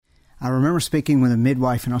I remember speaking with a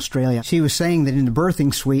midwife in Australia. She was saying that in the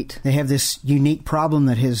birthing suite, they have this unique problem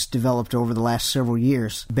that has developed over the last several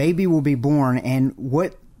years. Baby will be born, and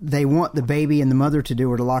what they want the baby and the mother to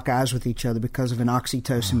do are to lock eyes with each other because of an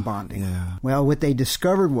oxytocin bonding. Yeah. Well, what they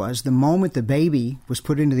discovered was the moment the baby was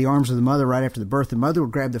put into the arms of the mother right after the birth, the mother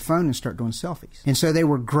would grab the phone and start doing selfies. And so they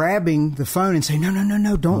were grabbing the phone and saying,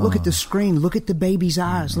 no, don't look at the screen. Look at the baby's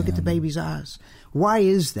eyes. Look at the baby's eyes. Why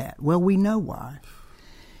is that? Well, we know why.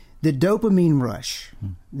 The dopamine rush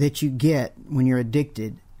that you get when you're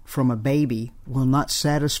addicted from a baby will not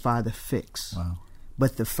satisfy the fix. Wow.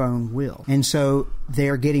 But the phone will. And so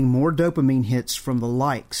they're getting more dopamine hits from the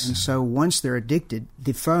likes. And so once they're addicted,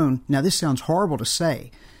 the phone, now this sounds horrible to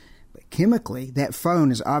say, but chemically, that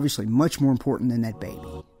phone is obviously much more important than that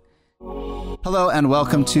baby. Hello and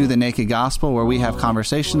welcome to The Naked Gospel, where we have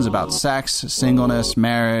conversations about sex, singleness,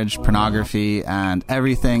 marriage, pornography, and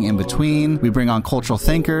everything in between. We bring on cultural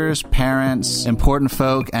thinkers, parents, important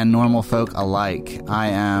folk, and normal folk alike. I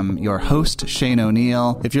am your host, Shane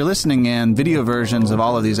O'Neill. If you're listening in, video versions of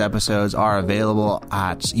all of these episodes are available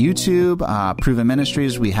at YouTube, Proven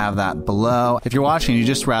Ministries. We have that below. If you're watching, you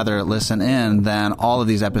just rather listen in, then all of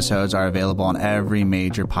these episodes are available on every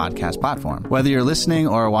major podcast platform. Whether you're listening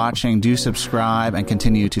or watching, do subscribe and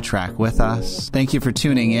continue to track with us. Thank you for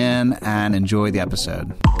tuning in and enjoy the episode.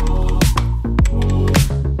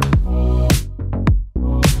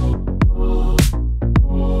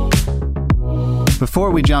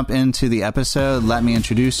 Before we jump into the episode, let me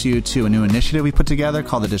introduce you to a new initiative we put together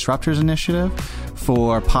called the Disruptors Initiative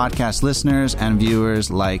for podcast listeners and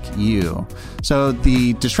viewers like you. So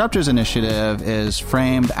the Disruptors Initiative is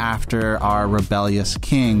framed after our rebellious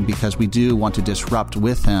king because we do want to disrupt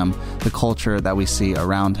with him the culture that we see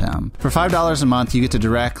around him. For $5 a month, you get to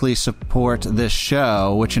directly support this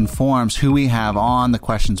show, which informs who we have on, the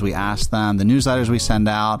questions we ask them, the newsletters we send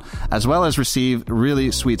out, as well as receive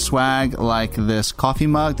really sweet swag like this coffee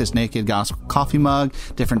mug, this Naked Gospel coffee mug,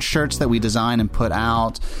 different shirts that we design and put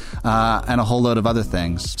out, and a whole load of other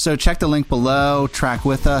things. So check the link below, track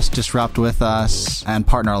with us, disrupt with us, and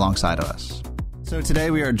partner alongside of us. So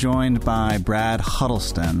today we are joined by Brad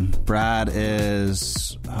Huddleston. Brad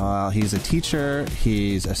is, he's a teacher,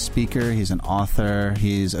 he's a speaker, he's an author,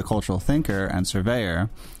 he's a cultural thinker and surveyor,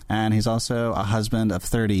 and he's also a husband of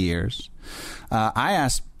 30 years. I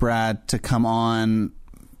asked Brad to come on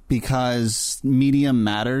because medium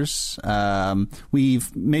matters.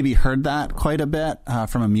 We've maybe heard that quite a bit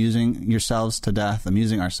from Amusing Ourselves to Death,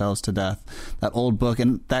 that old book,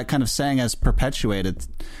 and that kind of saying has perpetuated.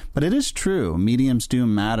 But it is true. Mediums do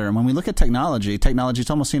matter. And when we look at technology is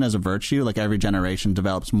almost seen as a virtue. Like every generation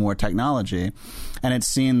develops more technology. And it's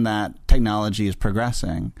seen that technology is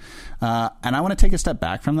progressing. And I want to take a step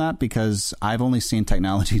back from that because I've only seen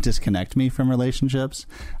technology disconnect me from relationships.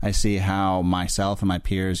 I see how myself and my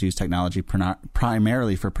peers use technology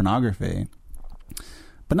primarily for pornography.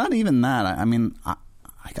 But not even that. I mean,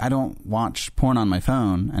 I don't watch porn on my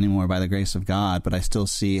phone anymore by the grace of God, but I still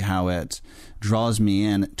see how it draws me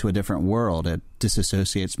in to a different world. It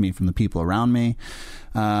disassociates me from the people around me,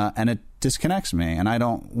 and it disconnects me. And I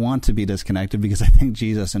don't want to be disconnected because I think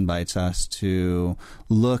Jesus invites us to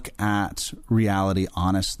look at reality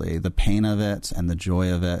honestly, the pain of it and the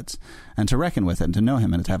joy of it, and to reckon with it and to know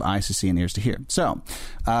him and to have eyes to see and ears to hear. So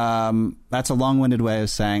that's a long-winded way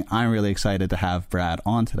of saying I'm really excited to have Brad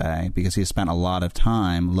on today because he has spent a lot of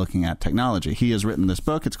time looking at technology. He has written this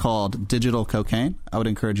book. It's called Digital Cocaine. I would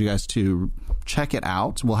encourage you guys to check it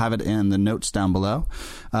out. We'll have it in the notes down below.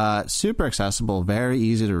 Super accessible, very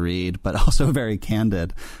easy to read, but also very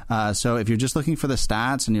candid. So if you're just looking for the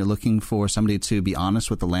stats and you're looking for somebody to be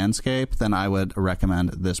honest with the landscape, then I would recommend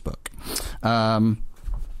this book.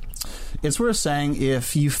 It's worth saying,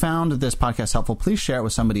 if you found this podcast helpful, please share it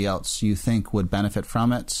with somebody else you think would benefit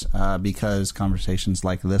from it, because conversations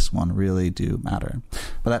like this one really do matter.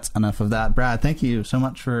 But that's enough of that. Brad, thank you so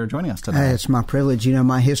much for joining us today. It's my privilege. You know,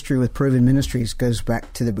 my history with Proven Ministries goes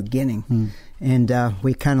back to the beginning, and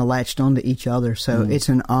we kind of latched onto each other. So it's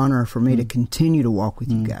an honor for me to continue to walk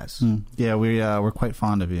with you guys. Yeah, we're quite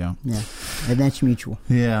fond of you. Yeah, and that's mutual.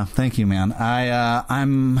 Yeah, thank you, man.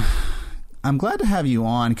 I'm glad to have you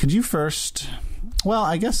on. Could you first, well,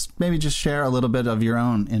 I guess maybe just share a little bit of your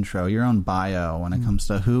own intro, your own bio when it comes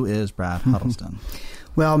to who is Brad Huddleston?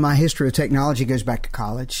 Well, my history of technology goes back to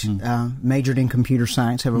college. Majored in computer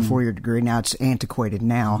science, have a 4-year degree. Now it's antiquated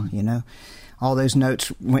now, you know. All those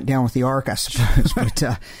notes went down with the ark, I suppose.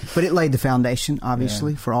 But it laid the foundation,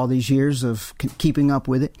 obviously, for all these years of keeping up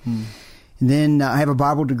with it. And then I have a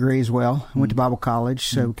Bible degree as well. I went to Bible college,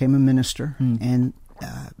 so became a minister. And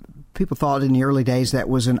people thought in the early days that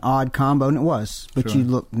was an odd combo, and it was. But Sure. you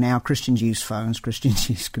look now, Christians use phones, Christians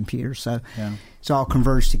use computers, so it's all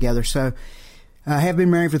converged together. So I have been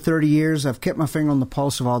married for 30 years. I've kept my finger on the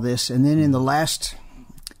pulse of all this. And then in the last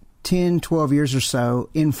 10, 12 years or so,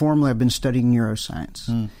 informally, I've been studying neuroscience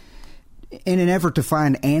in an effort to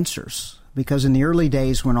find answers. Because in the early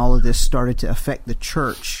days when all of this started to affect the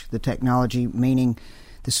church, the technology, meaning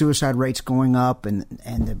the suicide rates going up and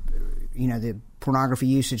the the pornography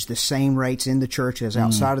usage, the same rates in the church as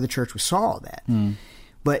outside of the church, we saw all that.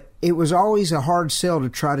 But it was always a hard sell to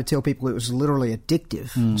try to tell people it was literally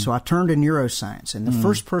addictive. So I turned to neuroscience. And the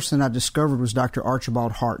first person I discovered was Dr.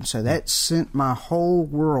 Archibald Hart. And so that sent my whole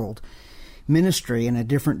world ministry in a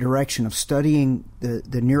different direction of studying the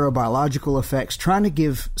neurobiological effects, trying to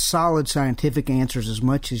give solid scientific answers as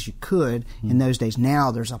much as you could in those days.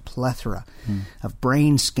 Now there's a plethora of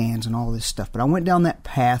brain scans and all this stuff. But I went down that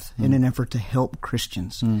path in an effort to help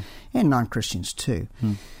Christians and non-Christians too.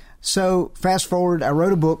 So fast forward, I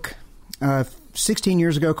wrote a book 16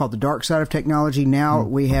 years ago called The Dark Side of Technology. Now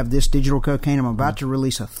we have this digital cocaine. I'm about to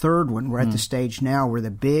release a third one. We're at the stage now where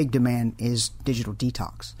the big demand is digital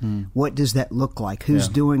detox. What does that look like? Who's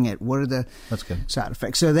doing it? What are the side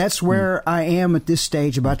effects? So that's where I am at this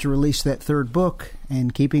stage, about to release that third book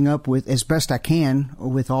and keeping up with, as best I can,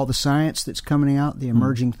 with all the science that's coming out, the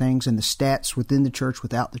emerging things, and the stats within the church,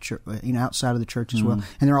 without the church, outside of the church as well.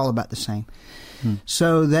 And they're all about the same.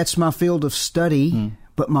 So that's my field of study.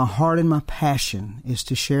 But my heart and my passion is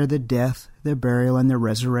to share the death, the burial, and the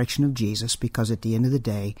resurrection of Jesus, because at the end of the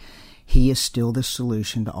day, He is still the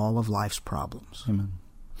solution to all of life's problems. Amen.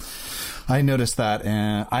 I noticed that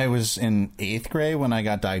I was in 8th grade when I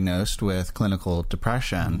got diagnosed with clinical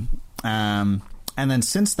depression. And then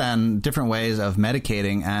since then, different ways of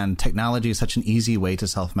medicating, and technology is such an easy way to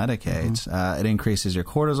self-medicate. It increases your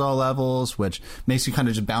cortisol levels, which makes you kind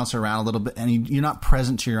of just bounce around a little bit, and you're not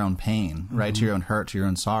present to your own pain, right? To your own hurt, to your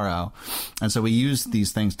own sorrow. And so we use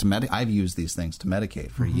these things to I've used these things to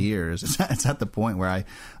medicate for years. It's at the point where I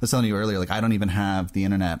was telling you earlier, like I don't even have the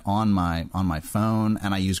internet on my phone,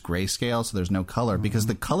 and I use grayscale, so there's no color, because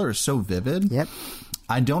the color is so vivid.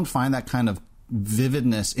 I don't find that kind of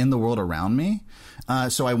vividness in the world around me.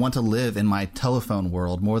 So I want to live in my telephone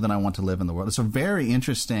world more than I want to live in the world. It's a very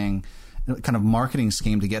interesting kind of marketing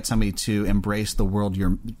scheme to get somebody to embrace the world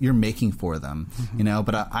you're making for them,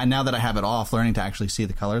 But I now that I have it off, learning to actually see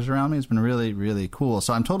the colors around me has been really, really cool.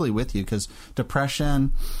 So I'm totally with you, because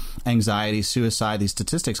depression, anxiety, suicide, these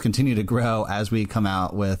statistics continue to grow as we come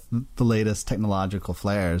out with the latest technological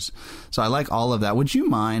flares. So I like all of that. Would you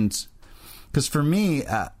mind... Because for me,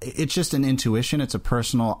 it's just an intuition. It's a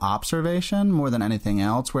personal observation more than anything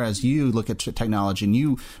else. Whereas you look at technology and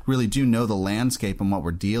you really do know the landscape and what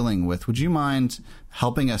we're dealing with. Would you mind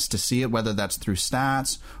helping us to see it, whether that's through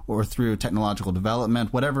stats or through technological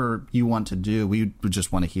development, whatever you want to do? We would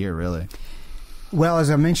just want to hear, really. Well,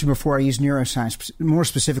 as I mentioned before, I use neuroscience, more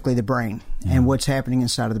specifically the brain and what's happening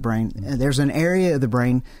inside of the brain. There's an area of the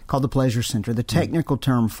brain called the pleasure center. The technical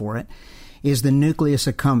term for it is the nucleus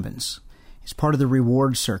accumbens. It's part of the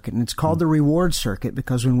reward circuit, and it's called the reward circuit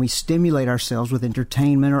because when we stimulate ourselves with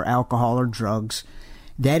entertainment or alcohol or drugs,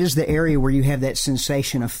 that is the area where you have that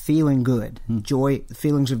sensation of feeling good, joy,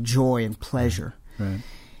 feelings of joy and pleasure. Right.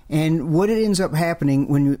 And what it ends up happening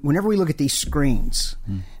whenever we look at these screens,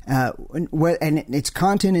 and it's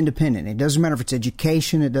content independent. It doesn't matter if it's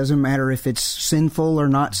education. It doesn't matter if it's sinful or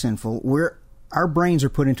not sinful. Our brains are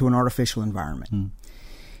put into an artificial environment.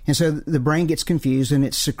 And so the brain gets confused, and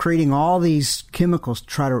it's secreting all these chemicals to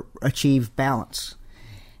try to achieve balance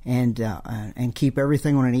and keep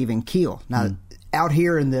everything on an even keel. Now, out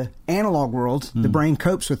here in the analog world, the brain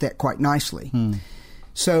copes with that quite nicely.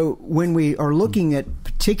 So when we are looking at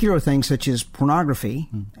particular things such as pornography,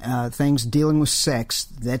 things dealing with sex,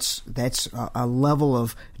 that's a level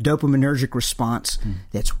of dopaminergic response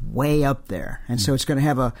that's way up there. And so it's going to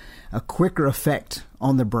have a quicker effect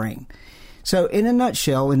on the brain. So in a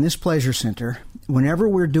nutshell, in this pleasure center, whenever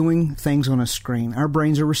we're doing things on a screen, our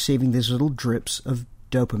brains are receiving these little drips of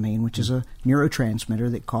dopamine, which is a neurotransmitter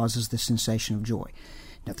that causes the sensation of joy.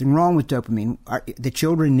 Nothing wrong with dopamine. The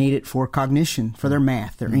children need it for cognition, for their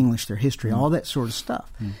math, their English, their history, all that sort of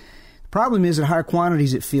stuff. The problem is at higher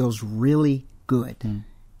quantities it feels really good,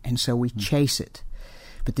 and so we chase it.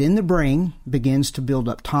 But then the brain begins to build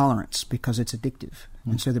up tolerance because it's addictive.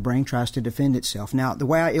 And so the brain tries to defend itself. Now, the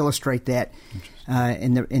way I illustrate that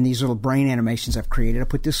in these little brain animations I've created, I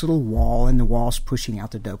put this little wall, and the wall's pushing out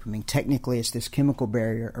the dopamine. Technically, it's this chemical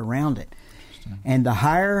barrier around it. Interesting. And the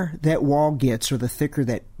higher that wall gets, or the thicker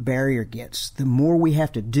that barrier gets, the more we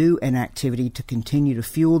have to do an activity to continue to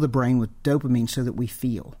fuel the brain with dopamine so that we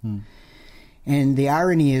feel. And the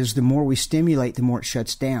irony is, the more we stimulate, the more it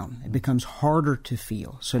shuts down. It becomes harder to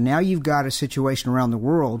feel. So now you've got a situation around the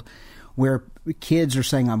world where kids are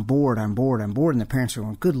saying, I'm bored, I'm bored, I'm bored. And the parents are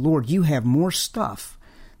going, good Lord, you have more stuff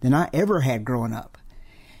than I ever had growing up.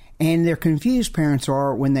 And their confused parents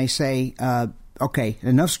are when they say, okay,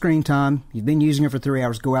 enough screen time, you've been using it for 3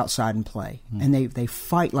 hours, go outside and play. And they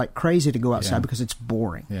fight like crazy to go outside because it's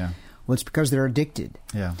boring. Well, it's because they're addicted.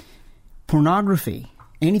 Pornography,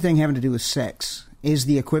 anything having to do with sex, is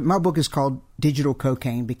the equivalent. My book is called Digital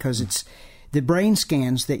Cocaine because it's the brain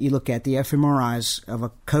scans that you look at, the fMRIs of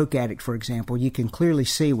a coke addict, for example. You can clearly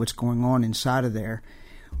see what's going on inside of there,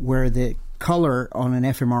 where the color on an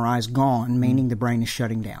fMRI is gone, meaning the brain is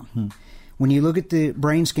shutting down. When you look at the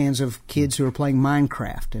brain scans of kids who are playing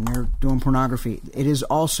Minecraft and they're doing pornography, it is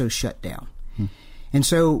also shut down. And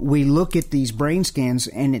so we look at these brain scans,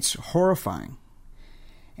 and it's horrifying.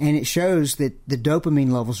 And it shows that the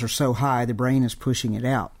dopamine levels are so high, the brain is pushing it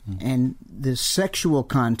out. And the sexual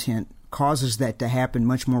content causes that to happen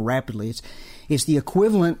much more rapidly. It's the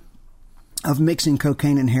equivalent of mixing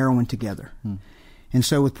cocaine and heroin together. And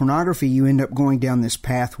so with pornography, you end up going down this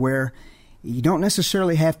path where you don't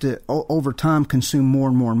necessarily have to, over time, consume more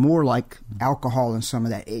and more and more like alcohol and some of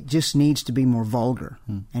that. It just needs to be more vulgar,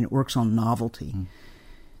 and it works on novelty.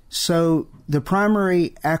 So the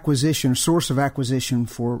primary acquisition, source of acquisition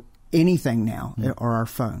for anything now are our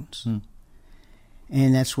phones.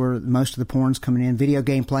 And that's where most of the porn's coming in. Video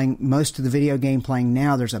game playing, most of the video game playing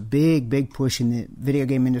now, there's a big, big push in the video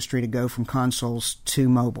game industry to go from consoles to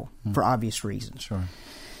mobile for obvious reasons.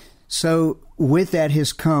 So with that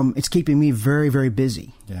has come, it's keeping me very, very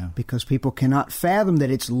busy because people cannot fathom that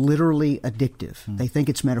it's literally addictive. They think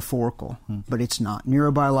it's metaphorical, but it's not.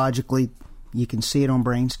 Neurobiologically, you can see it on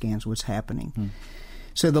brain scans, what's happening.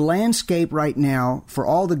 So the landscape right now, for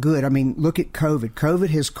all the good, I mean, look at COVID. COVID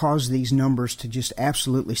has caused these numbers to just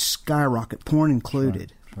absolutely skyrocket, porn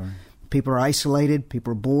included. People are isolated,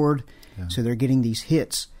 people are bored, so they're getting these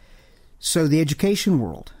hits. So the education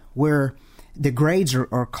world, where the grades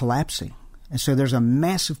are collapsing. And so there's a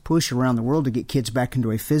massive push around the world to get kids back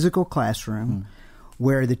into a physical classroom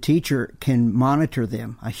where the teacher can monitor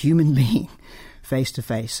them, a human being, face to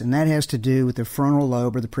face. And that has to do with the frontal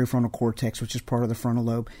lobe or the prefrontal cortex, which is part of the frontal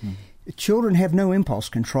lobe. Children have no impulse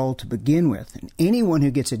control to begin with. And anyone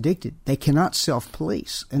who gets addicted, they cannot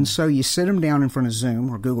self-police. And so you sit them down in front of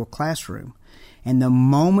Zoom or Google Classroom, and the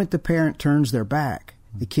moment the parent turns their back,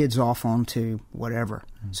 the kid's off onto whatever,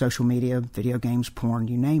 social media, video games, porn,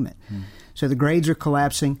 you name it. So the grades are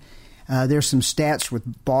collapsing. There's some stats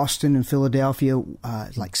with Boston and Philadelphia.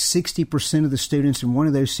 Like 60% of the students in one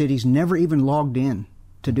of those cities never even logged in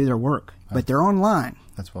to do their work, but they're online.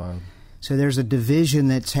 That's wild. So there's a division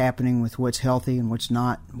that's happening with what's healthy and what's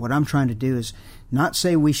not. What I'm trying to do is not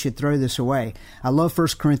say we should throw this away. I love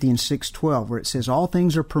 1 Corinthians 6:12, where it says all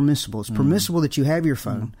things are permissible. It's permissible that you have your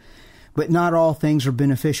phone, but not all things are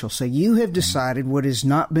beneficial. So you have decided what is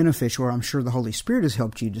not beneficial, or I'm sure the Holy Spirit has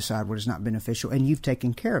helped you decide what is not beneficial, and you've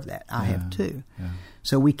taken care of that. I have too.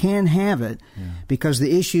 So we can have it because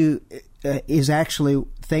the issue is actually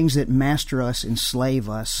things that master us, enslave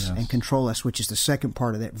us, and control us, which is the second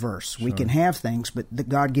part of that verse. We can have things, but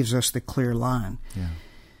God gives us the clear line.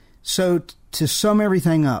 So to sum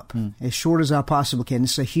everything up, as short as I possibly can,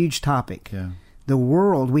 this is a huge topic. The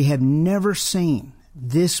world, we have never seen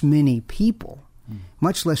this many people,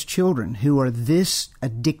 much less children, who are this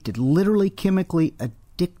addicted, literally chemically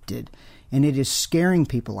addicted, and it is scaring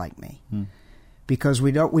people like me because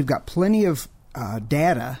we've got plenty of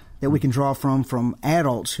data that we can draw from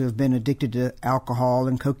adults who have been addicted to alcohol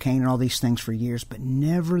and cocaine and all these things for years, but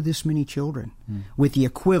never this many children with the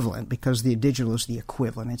equivalent, because the digital is the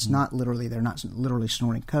equivalent. It's not literally, they're not literally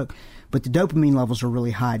snorting coke, but the dopamine levels are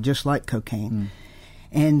really high, just like cocaine.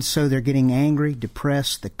 And so they're getting angry,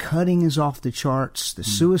 depressed. The cutting is off the charts. The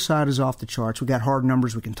suicide is off the charts. We got hard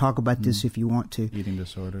numbers. We can talk about this if you want to. Eating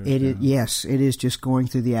disorders. Yes, it is just going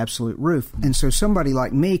through the absolute roof. And so somebody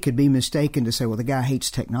like me could be mistaken to say, well, the guy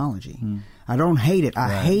hates technology. I don't hate it.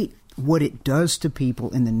 I hate what it does to people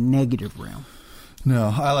in the negative realm.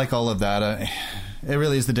 No, I like all of that. It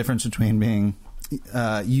really is the difference between being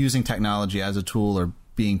using technology as a tool or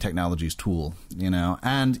being technology's tool, you know.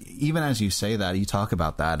 And even as you say that, you talk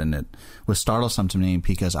about that, and it was startlesome to me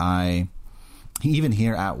because even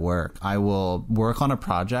here at work, I will work on a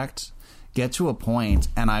project, get to a point,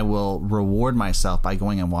 and I will reward myself by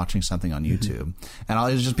going and watching something on YouTube. And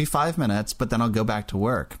it'll just be 5 minutes, but then I'll go back to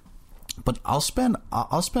work. But I'll spend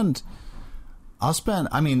I'll spend,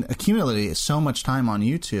 accumulatively so much time on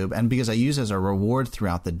YouTube, and because I use it as a reward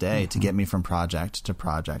throughout the day to get me from project to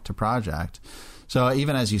project to project. So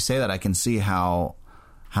even as you say that, I can see how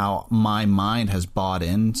my mind has bought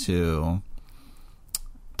into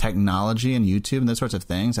technology and YouTube and those sorts of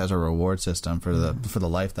things as a reward system for the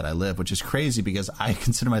life that I live, which is crazy because I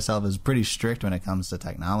consider myself as pretty strict when it comes to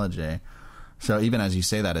technology. So even as you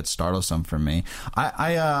say that, it's startlesome for me.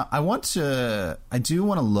 I do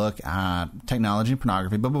want to look at technology and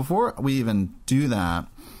pornography, but before we even do that,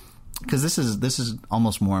 because this is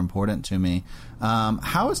almost more important to me,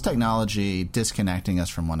 how is technology disconnecting us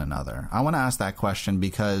from one another? I want to ask that question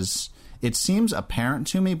because it seems apparent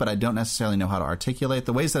to me, but I don't necessarily know how to articulate.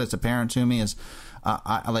 The ways that it's apparent to me is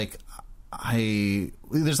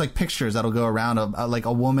there's like pictures that'll go around of like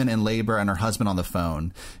a woman in labor and her husband on the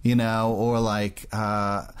phone, or like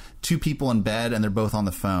two people in bed and they're both on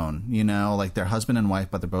the phone, like they're husband and wife,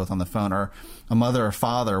 but they're both on the phone, or a mother or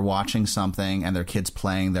father watching something and their kids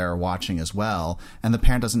playing, they're watching as well. And the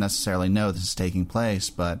parent doesn't necessarily know this is taking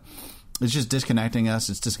place, but it's just disconnecting us.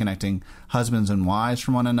 It's disconnecting husbands and wives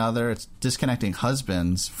from one another. It's disconnecting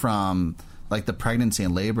husbands from like the pregnancy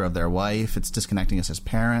and labor of their wife. It's disconnecting us as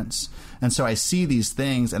parents. And so I see these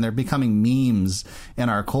things and they're becoming memes in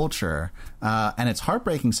our culture. And it's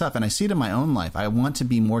heartbreaking stuff. And I see it in my own life. I want to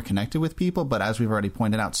be more connected with people. But as we've already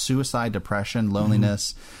pointed out, suicide, depression,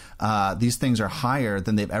 loneliness, these things are higher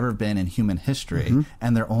than they've ever been in human history.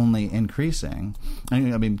 And they're only increasing.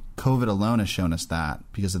 COVID alone has shown us that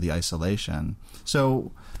because of the isolation.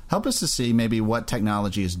 So help us to see maybe what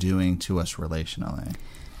technology is doing to us relationally.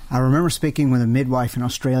 I remember speaking with a midwife in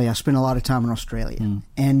Australia. I spent a lot of time in Australia.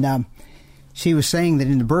 And she was saying that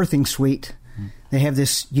in the birthing suite, they have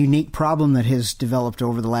this unique problem that has developed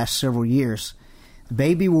over the last several years. The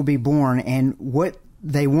baby will be born, and what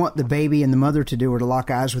they want the baby and the mother to do are to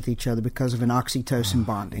lock eyes with each other because of an oxytocin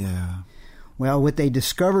bonding. Yeah. Well, what they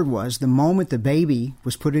discovered was the moment the baby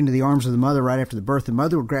was put into the arms of the mother right after the birth, the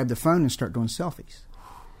mother would grab the phone and start doing selfies.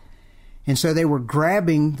 And so they were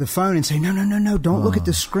grabbing the phone and saying, no, don't look at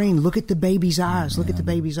the screen. Look at the baby's eyes. Look at the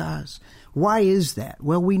baby's eyes. Why is that?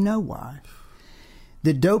 Well, we know why.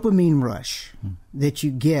 The dopamine rush that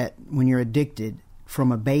you get when you're addicted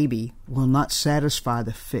from a baby will not satisfy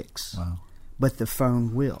the fix, but the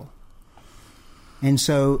phone will. And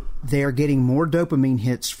so they are getting more dopamine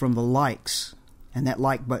hits from the likes. And that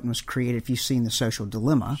like button was created, if you've seen The Social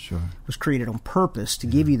Dilemma, was created on purpose to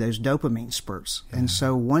give you those dopamine spurts. And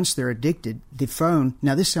so once they're addicted, the phone,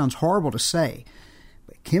 now this sounds horrible to say,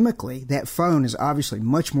 but chemically, that phone is obviously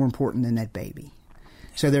much more important than that baby.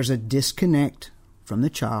 So there's a disconnect from the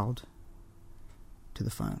child to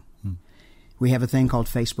the phone. We have a thing called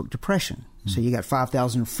Facebook depression. So you got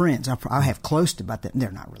 5,000 friends. I have close to about that.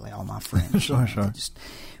 They're not really all my friends. Sure.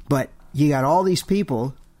 But you got all these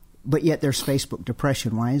people, but yet there's Facebook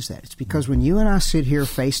depression. Why is that? It's because when you and I sit here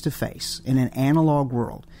face to face in an analog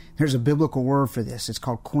world, there's a biblical word for this. It's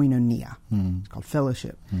called koinonia. It's called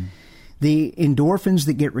fellowship. The endorphins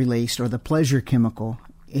that get released, or the pleasure chemical,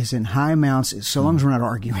 is in high amounts, so long as we're not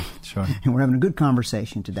arguing. And we're having a good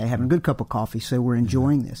conversation today, having a good cup of coffee, so we're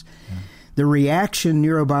enjoying this. The reaction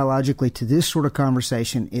neurobiologically to this sort of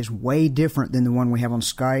conversation is way different than the one we have on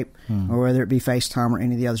Skype, or whether it be FaceTime or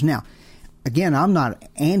any of the others. Now, again, I'm not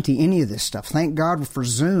anti any of this stuff. Thank God for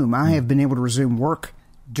Zoom. I have been able to resume work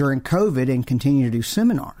during COVID and continue to do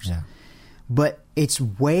seminars. But it's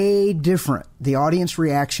way different. The audience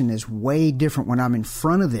reaction is way different when I'm in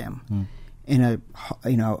front of them in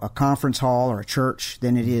a conference hall or a church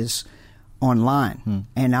than it is online.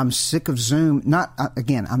 And I'm sick of Zoom.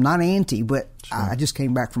 I'm not anti, but I just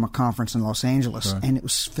came back from a conference in Los Angeles, and it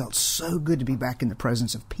felt so good to be back in the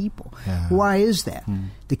presence of people. Why is that?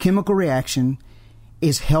 The chemical reaction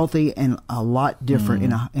is healthy and a lot different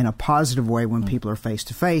in a positive way when people are face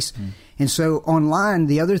to face. And so online,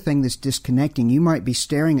 the other thing that's disconnecting, you might be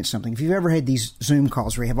staring at something. If you've ever had these Zoom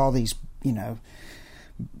calls where you have all these,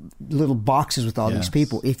 little boxes with all these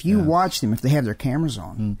people, if you watch them, if they have their cameras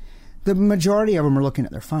on, the majority of them are looking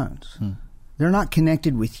at their phones. They're not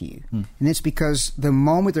connected with you. And it's because the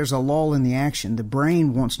moment there's a lull in the action, the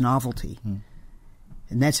brain wants novelty.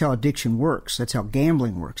 And that's how addiction works. That's how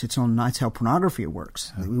gambling works. That's how pornography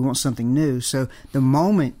works. We want something new. So the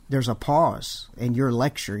moment there's a pause in your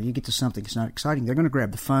lecture, you get to something that's not exciting, they're going to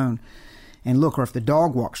grab the phone and look. Or if the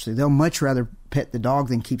dog walks through, they'll much rather pet the dog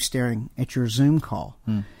than keep staring at your Zoom call.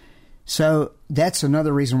 So that's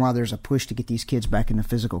another reason why there's a push to get these kids back in the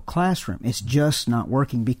physical classroom. It's just not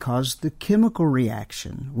working because the chemical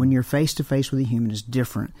reaction when you're face to face with a human is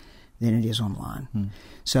different than it is online.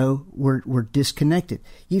 So we're disconnected.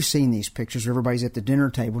 You've seen these pictures. Everybody's at the dinner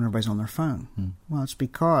table and everybody's on their phone. Well, it's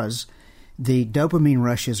because the dopamine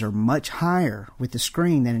rushes are much higher with the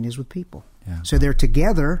screen than it is with people. Yeah. So they're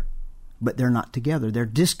together, but they're not together. They're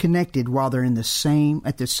disconnected while they're at the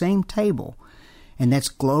same table, and that's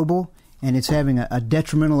global, and it's having a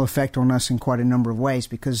detrimental effect on us in quite a number of ways,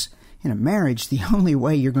 because in a marriage, the only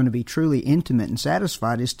way you're going to be truly intimate and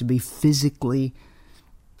satisfied is to be physically,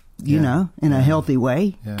 in a healthy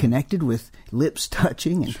way, connected, with lips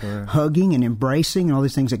touching and hugging and embracing and all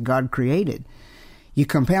these things that God created. You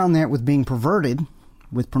compound that with being perverted,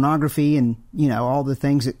 with pornography and, all the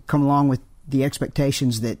things that come along with the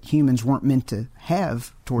expectations that humans weren't meant to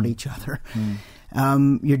have toward each other.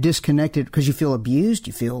 You're disconnected because you feel abused,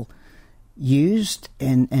 you feel used,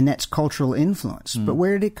 and that's cultural influence. But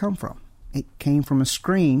where did it come from? It came from a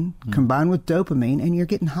screen combined with dopamine, and you're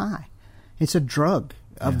getting high. It's a drug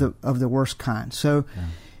of the worst kind. So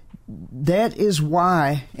that is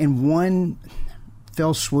why, in one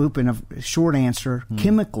fell swoop and a short answer,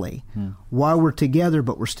 chemically, why we're together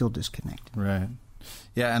but we're still disconnected. Right.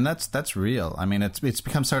 Yeah, and that's real. I mean, it's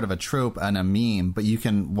become sort of a trope and a meme, but you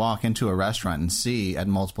can walk into a restaurant and see at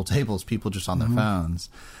multiple tables people just on their phones,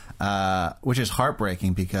 which is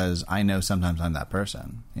heartbreaking because I know sometimes I'm that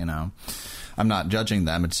person, I'm not judging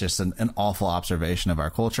them. It's just an awful observation of our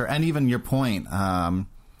culture. And even your point,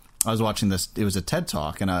 I was watching this, it was a TED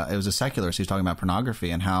Talk, and it was a secularist who was talking about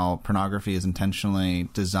pornography and how pornography is intentionally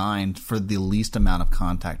designed for the least amount of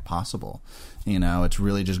contact possible. It's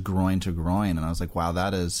really just groin to groin. And I was like, wow,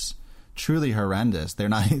 that is truly horrendous. They're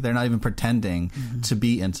not even pretending to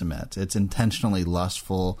be intimate. It's intentionally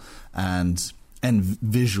lustful and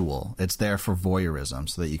visual. It's there for voyeurism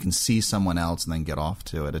so that you can see someone else and then get off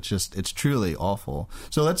to it. It's truly awful.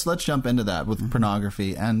 So let's jump into that with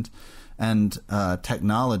pornography and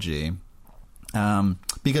technology,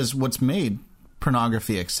 because what's made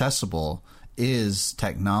pornography accessible is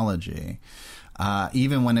technology.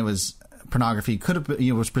 Even when pornography could have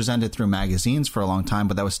was presented through magazines for a long time,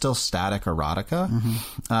 but that was still static erotica.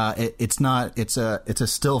 It's a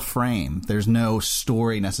still frame. There's no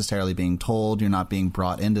story necessarily being told. You're not being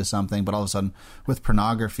brought into something. But all of a sudden, with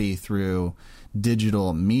pornography through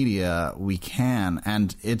digital media, we can,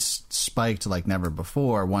 and it's spiked like never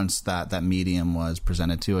before once that medium was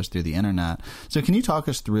presented to us through the internet. So can you talk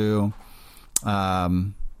us through, I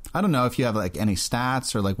don't know if you have like any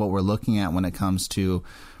stats or like what we're looking at when it comes to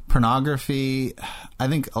pornography. I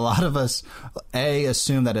think a lot of us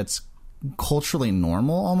assume that it's culturally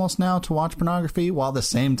normal almost now to watch pornography, while at the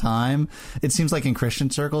same time it seems like in Christian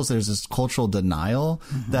circles there's this cultural denial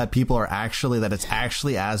that people are that it's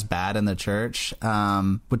actually as bad in the church,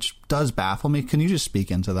 which does baffle me. Can you just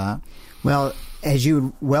speak into that? Well, as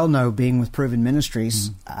you well know, being with Proven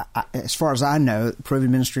Ministries, as far as I know,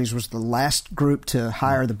 Proven Ministries was the last group to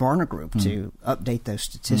hire the Barna Group to update those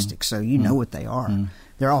statistics. So you know what they are.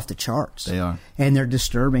 They're off the charts. They are. And they're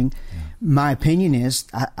disturbing. Yeah. My opinion is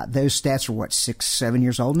those stats are, 6-7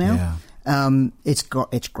 years old now? Yeah. It's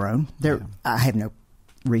grown. I have no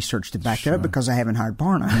research to back that up because I haven't hired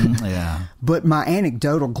Barna. Yeah. But my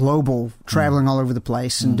anecdotal global traveling all over the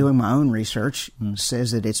place and doing my own research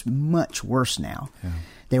says that it's much worse now. Yeah.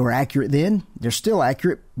 They were accurate then. They're still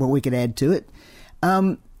accurate, but we could add to it.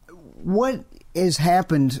 What has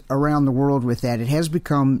happened around the world with that? It has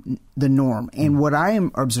become the norm. And what I am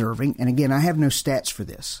observing, and again, I have no stats for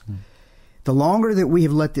this, the longer that we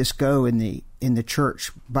have let this go in the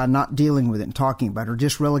church by not dealing with it and talking about it, or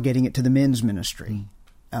just relegating it to the men's ministry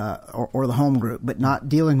or the home group, but not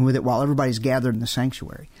dealing with it while everybody's gathered in the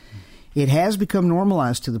sanctuary, it has become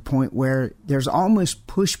normalized to the point where there's almost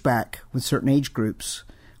pushback with certain age groups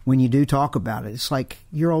when you do talk about it. It's like,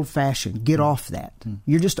 you're old-fashioned. Get off that.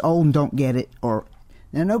 You're just old and don't get it. Now,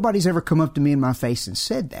 nobody's ever come up to me in my face and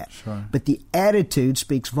said that. Sure. But the attitude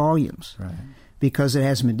speaks volumes because it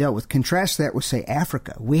hasn't been dealt with. Contrast that with, say,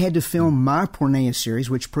 Africa. We had to film my Pornea series,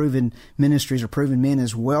 which Proven Ministries or Proven Men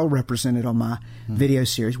is well represented on my video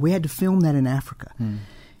series. We had to film that in Africa.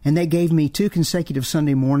 And they gave me 2 consecutive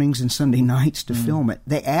Sunday mornings and Sunday nights to film it.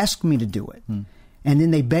 They asked me to do it. And then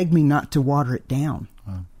they begged me not to water it down.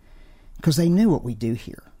 Because they knew what we do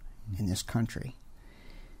here in this country.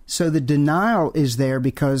 So the denial is there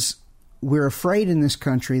because we're afraid in this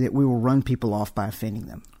country that we will run people off by offending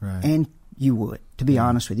them. Right. And you would, to be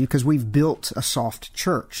honest with you, because we've built a soft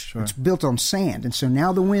church. Sure. It's built on sand, and so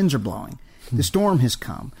now the winds are blowing. The storm has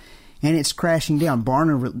come, and it's crashing down.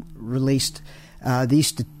 Barna released these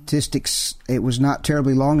statistics. It was not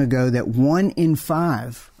terribly long ago that 1 in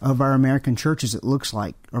 5 of our American churches, it looks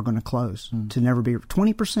like, are going to close to never be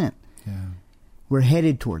 20%. Yeah. We're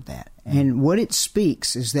headed toward that. And what it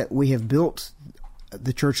speaks is that we have built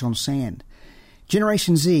the church on sand.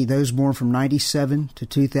 Generation Z, those born from 97 to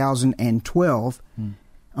 2012,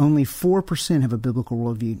 only 4% have a biblical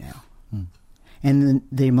worldview now. And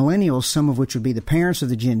the millennials, some of which would be the parents of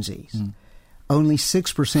the Gen Zs, only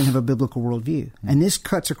 6% have a biblical worldview. And this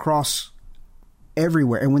cuts across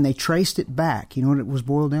everywhere. And when they traced it back, you know what it was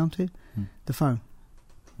boiled down to? The phone.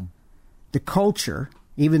 The culture,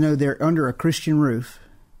 even though they're under a Christian roof,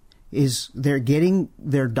 they're getting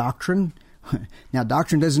their doctrine. Now,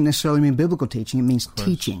 doctrine doesn't necessarily mean biblical teaching. It means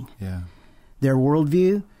teaching. Yeah. Their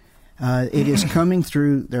worldview, it is coming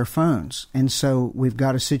through their phones. And so we've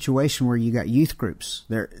got a situation where you got youth groups.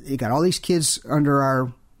 You got all these kids under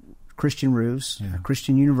our Christian roofs, our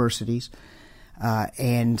Christian universities,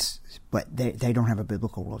 but they don't have a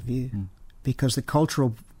biblical worldview because the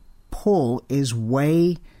cultural pull is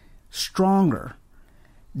way stronger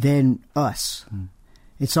than us.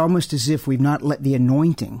 It's almost as if we've not let the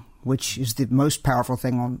anointing, which is the most powerful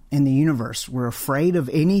thing in the universe. We're afraid of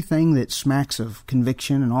anything that smacks of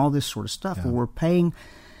conviction and all this sort of stuff. Well, we're paying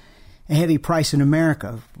a heavy price in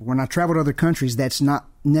America. When I travel to other countries, that's not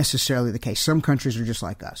necessarily the case. Some countries are just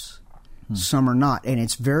like us. Some are not. And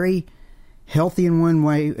it's very healthy in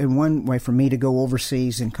one way for me to go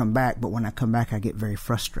overseas and come back. But when I come back, I get very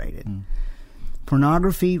frustrated.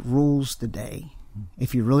 Pornography rules the day.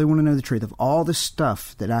 If you really want to know the truth of all the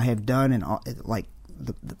stuff that I have done, and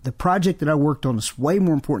the project that I worked on is way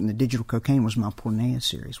more important than digital cocaine was my Pornea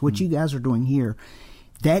series. What you guys are doing here,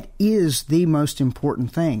 that is the most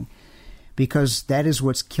important thing because that is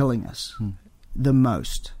what's killing us the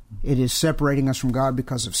most. It is separating us from God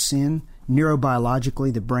because of sin.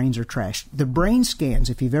 Neurobiologically, the brains are trashed. The brain scans,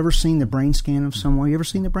 if you've ever seen the brain scan of someone, you ever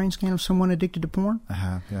seen the brain scan of someone addicted to porn? I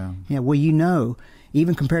have, yeah. Yeah, well, you know,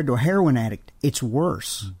 even compared to a heroin addict, it's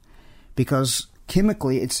worse because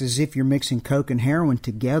chemically it's as if you're mixing coke and heroin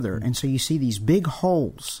together. And so you see these big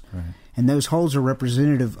holes, and those holes are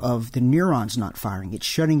representative of the neurons not firing. It's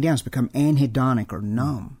shutting down. It's become anhedonic or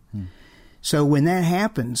numb. So when that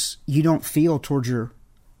happens, you don't feel towards your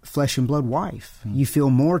flesh and blood wife. You feel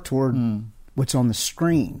more toward what's on the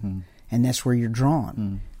screen, and that's where you're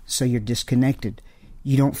drawn. So you're disconnected.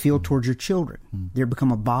 You don't feel towards your children. They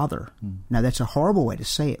become a bother. Now, that's a horrible way to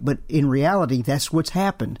say it, but in reality, that's what's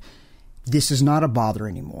happened. This is not a bother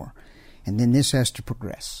anymore, and then this has to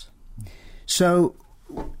progress. So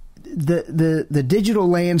the digital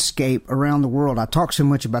landscape around the world, I talk so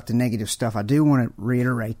much about the negative stuff. I do want to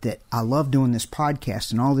reiterate that I love doing this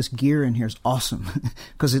podcast, and all this gear in here is awesome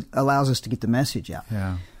because it allows us to get the message out.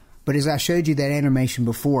 Yeah. But as I showed you that animation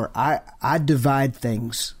before, I divide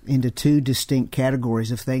things into two distinct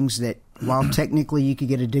categories of things that, while technically you could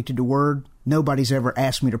get addicted to Word, nobody's ever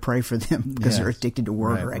asked me to pray for them because they're addicted to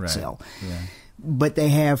Word or Excel. Yeah. But they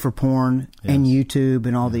have for porn and YouTube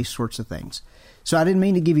and all these sorts of things. So I didn't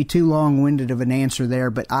mean to give you too long-winded of an answer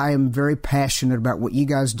there, but I am very passionate about what you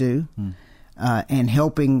guys do and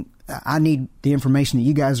helping. I need the information that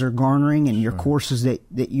you guys are garnering and your courses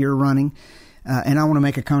that you're running. And I want to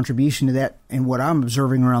make a contribution to that and what I'm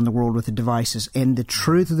observing around the world with the devices. And the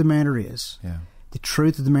truth of the matter is,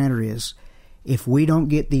 if we don't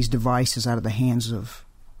get these devices out of the hands of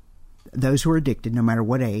those who are addicted, no matter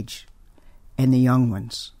what age, and the young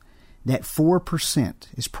ones, that 4%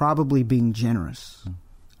 is probably being generous.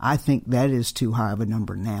 I think that is too high of a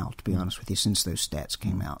number now, to be honest with you, since those stats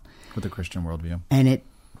came out. With the Christian worldview. And it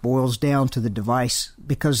boils down to the device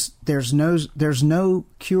because there's no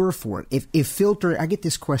cure for it. If filtering, I get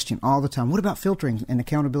this question all the time, what about filtering and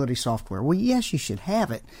accountability software? Well, yes, you should have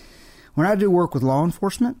it. When I do work with law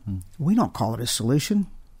enforcement, we don't call it a solution.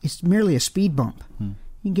 It's merely a speed bump. You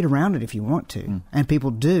can get around it if you want to, and people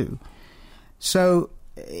do. So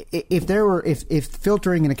if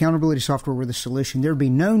filtering and accountability software were the solution, there would be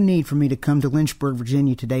no need for me to come to Lynchburg,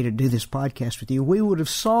 Virginia today to do this podcast with you. We would have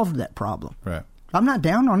solved that problem. Right. I'm not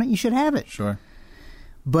down on it. You should have it. Sure.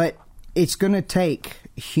 But it's going to take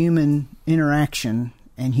human interaction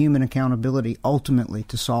and human accountability ultimately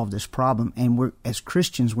to solve this problem. And we're, as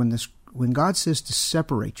Christians, when God says to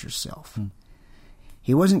separate yourself,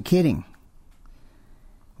 He wasn't kidding.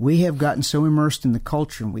 We have gotten so immersed in the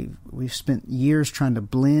culture, and we've spent years trying to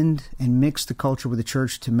blend and mix the culture with the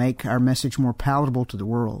church to make our message more palatable to the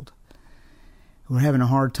world. We're having a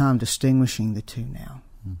hard time distinguishing the two now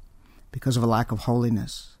because of a lack of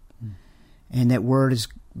holiness. And that word has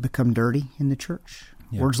become dirty in the church.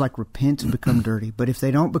 Yeah. Words like repent have become dirty. But if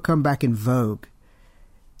they don't become back in vogue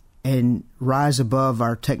and rise above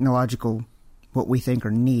our technological, what we think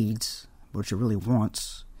are needs, which are really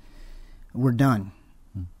wants, we're done.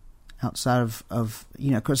 outside of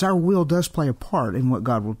because our will does play a part in what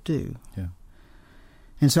God will do. Yeah.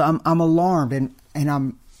 And so I'm alarmed,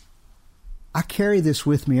 and I carry this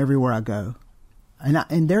with me everywhere I go,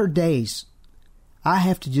 and there are days I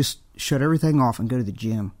have to just shut everything off and go to the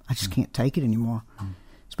gym. I just can't take it anymore,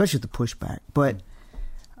 especially the pushback. But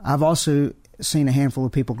I've also seen a handful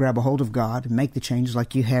of people grab a hold of God and make the changes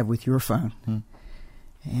like you have with your phone,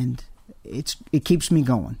 and it keeps me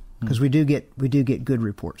going because we do get good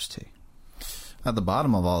reports too. At the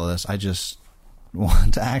bottom of all of this, I just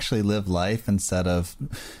want to actually live life instead of.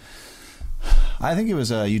 I think it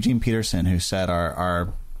was Eugene Peterson who said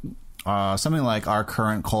our something like our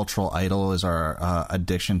current cultural idol is our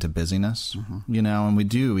addiction to busyness. And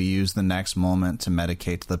we use the next moment to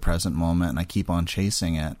medicate to the present moment, and I keep on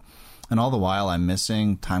chasing it. And all the while, I'm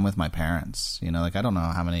missing time with my parents. I don't know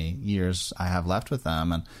how many years I have left with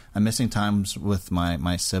them, and I'm missing times with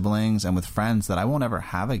my siblings and with friends that I won't ever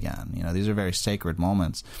have again. These are very sacred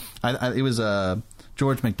moments. It was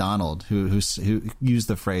George MacDonald who used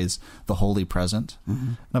the phrase "the holy present,"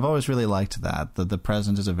 and I've always really liked that. The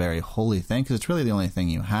present is a very holy thing because it's really the only thing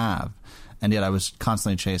you have, and yet I was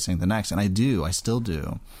constantly chasing the next, and I still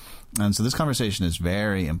do. And so this conversation is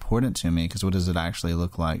very important to me because what does it actually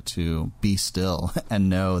look like to be still and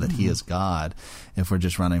know that He is God if we're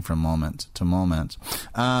just running from moment to moment?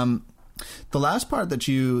 The last part that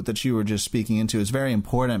you were just speaking into is very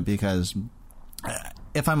important because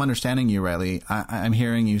if I'm understanding you rightly, I'm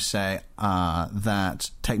hearing you say that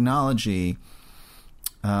technology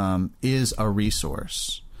is a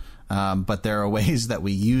resource. But there are ways that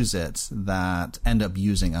we use it that end up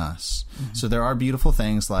using us. So there are beautiful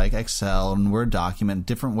things like Excel and Word document,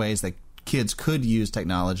 different ways that kids could use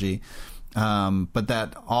technology. But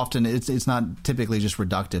that often it's not typically just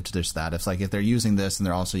reductive to just that. It's like if they're using this and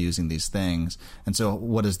they're also using these things. And so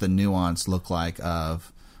what does the nuance look like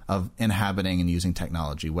of inhabiting and using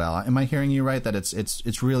technology well? Am I hearing you right that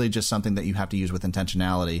it's really just something that you have to use with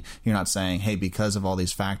intentionality? You're not saying, hey, because of all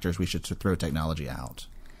these factors, we should throw technology out.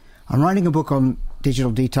 I'm writing a book on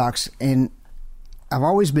digital detox, and I've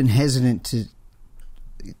always been hesitant to,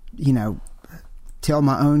 tell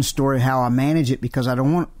my own story, how I manage it, because I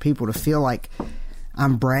don't want people to feel like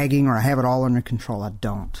I'm bragging or I have it all under control. I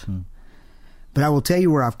don't. But I will tell you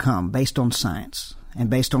where I've come based on science and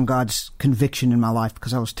based on God's conviction in my life,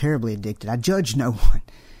 because I was terribly addicted. I judge no one.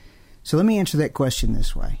 So let me answer that question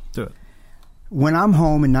this way. Do it. When I'm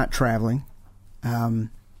home and not traveling,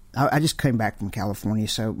 I just came back from California,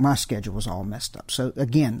 so my schedule was all messed up. So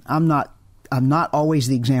again, I'm not always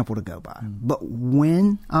the example to go by. But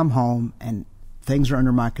when I'm home and things are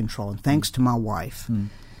under my control, and thanks to my wife,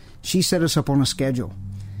 she set us up on a schedule.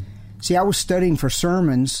 See, I was studying for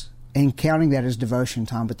sermons and counting that as devotion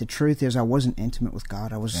time, but the truth is I wasn't intimate with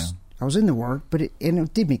God. I was in the Word, and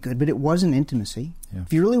it did me good, but it wasn't intimacy. Yeah.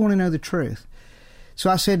 If you really want to know the truth. So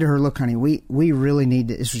I said to her, look, honey, we really need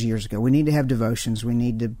to, this was years ago, we need to have devotions. We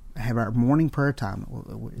need to have our morning prayer time.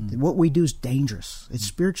 What we do is dangerous. It's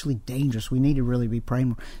spiritually dangerous. We need to really be praying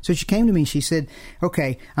more. So she came to me and she said,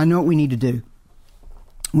 okay, I know what we need to do.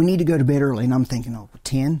 We need to go to bed early. And I'm thinking,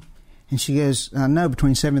 10? And she goes, no,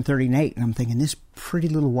 between 7:30 and 8. And I'm thinking, this pretty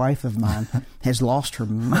little wife of mine has lost her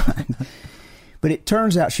mind. But it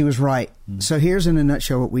turns out she was right. So here's in a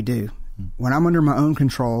nutshell what we do. When I'm under my own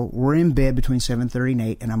control, we're in bed between 7:30 and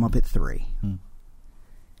 8, and I'm up at 3.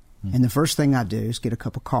 And the first thing I do is get a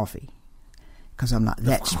cup of coffee, because I'm not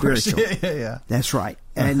that spiritual. Yeah. That's right.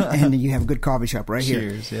 And you have a good coffee shop right here.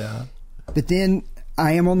 Cheers, yeah. But then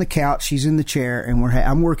I am on the couch, she's in the chair, and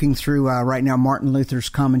I'm working through right now Martin Luther's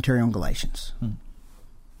commentary on Galatians.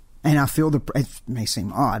 And I feel it may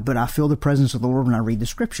seem odd, but I feel the presence of the Lord when I read the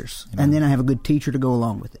scriptures. Amen. And then I have a good teacher to go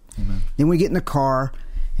along with it. Amen. Then we get in the car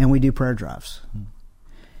and we do prayer drives.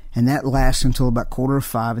 And that lasts until about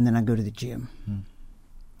 4:45, and then I go to the gym.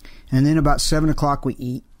 And then about 7 o'clock we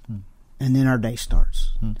eat, and then our day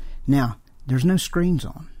starts. Now, there's no screens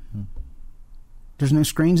on. There's no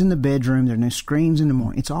screens in the bedroom. There's no screens in the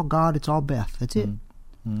morning. It's all God. It's all Beth. That's it.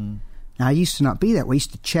 Now, I used to not be that way. I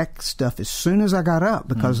used to check stuff as soon as I got up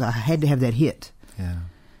because I had to have that hit. Yeah.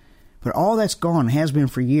 But all that's gone, has been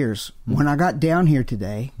for years. When I got down here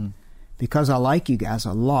today, because I like you guys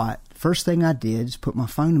a lot, first thing I did is put my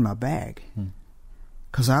phone in my bag.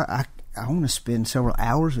 Because I want to spend several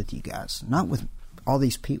hours with you guys, not with all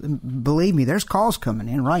these people. Believe me, there's calls coming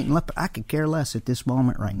in right and left, but I could care less at this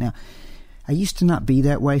moment right now. I used to not be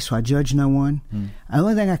that way, so I judge no one. The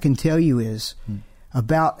only thing I can tell you is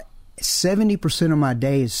about 70% of my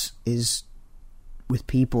day is with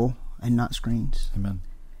people and not screens. Amen.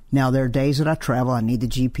 Now, there are days that I travel. I need the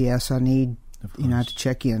GPS. I need I have to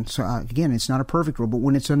check in. So again, it's not a perfect rule, but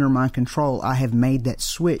when it's under my control, I have made that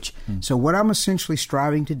switch. So what I'm essentially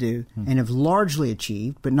striving to do, and have largely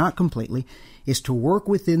achieved, but not completely, is to work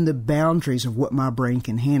within the boundaries of what my brain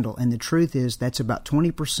can handle. And the truth is that's about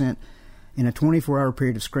 20% in a 24-hour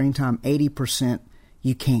period of screen time, 80%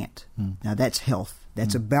 you can't. Now that's health.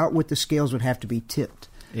 That's about what the scales would have to be tipped.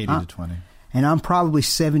 80 to 20. And I'm probably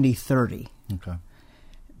 70-30. Okay.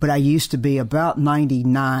 But I used to be about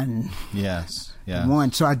 99. Yes.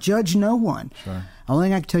 One. So I judge no one. Sure. Only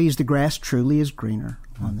thing I can tell you is the grass truly is greener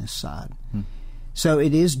on this side. So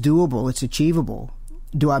it is doable. It's achievable.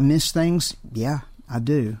 Do I miss things? Yeah, I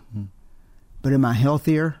do. But am I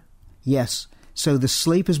healthier? Yes. So the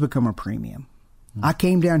sleep has become a premium. I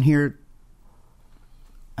came down here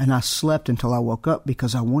and I slept until I woke up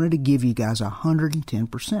because I wanted to give you guys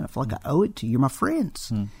 110%. I feel like I owe it to you. You're my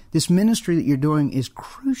friends. This ministry that you're doing is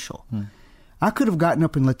crucial. I could have gotten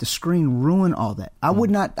up and let the screen ruin all that.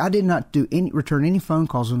 I did not return any phone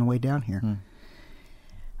calls on the way down here.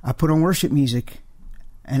 I put on worship music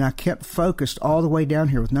and I kept focused all the way down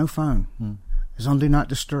here with no phone. It was on Do Not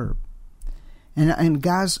Disturb. And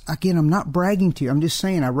guys, again, I'm not bragging to you. I'm just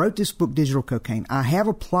saying I wrote this book, Digital Cocaine. I have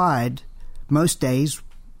applied most days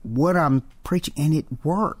what I'm preaching, and it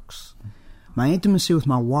works. My intimacy with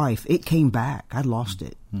my wife, it came back. I lost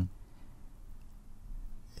it.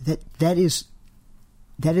 That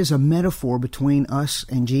is a metaphor between us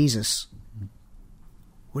and Jesus.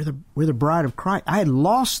 We're the bride of Christ. I had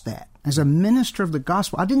lost that as a minister of the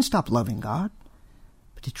gospel. I didn't stop loving God,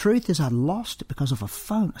 but the truth is I lost it because of a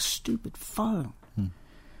phone, a stupid phone.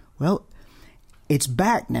 Well, it's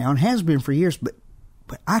back now and has been for years, but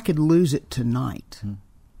I could lose it tonight.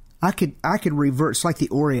 I could revert. It's like the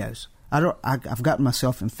Oreos. I've gotten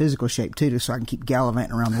myself in physical shape too, so I can keep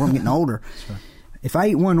gallivanting around the world. I'm getting older. Sure. If I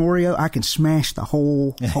eat one Oreo, I can smash the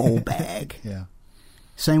whole bag. Yeah.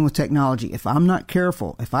 Same with technology. If I'm not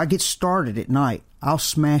careful, if I get started at night, I'll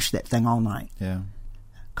smash that thing all night. Yeah.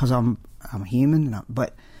 Because I'm human,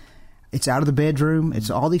 but it's out of the bedroom.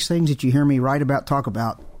 It's all these things that you hear me write about, talk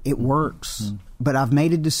about. It works. But I've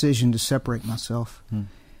made a decision to separate myself.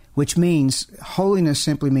 Which means, holiness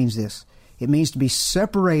simply means this. It means to be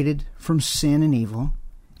separated from sin and evil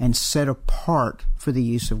and set apart for the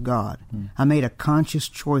use of God. I made a conscious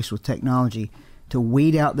choice with technology to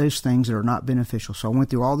weed out those things that are not beneficial. So I went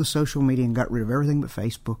through all the social media and got rid of everything but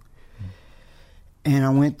Facebook. And I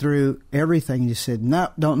went through everything and just said, no,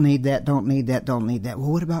 don't need that, don't need that, don't need that.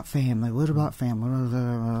 Well, what about family? What about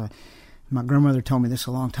family? My grandmother told me this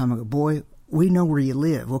a long time ago. Boy, we know where you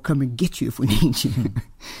live. We'll come and get you if we need you.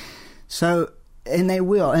 So, and they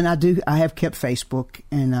will. And I have kept Facebook.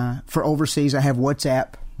 And for overseas, I have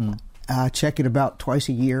WhatsApp. I check it about twice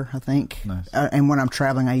a year, I think. Nice. And when I'm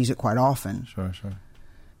traveling, I use it quite often. Sure.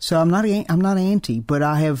 So I'm not anti, but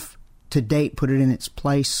I have to date put it in its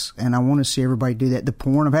place, and I want to see everybody do that. The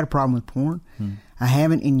porn, I've had a problem with porn. I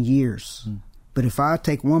haven't in years. But if I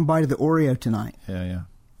take one bite of the Oreo tonight, yeah,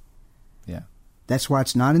 that's why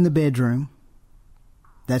it's not in the bedroom.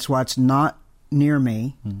 That's why it's not near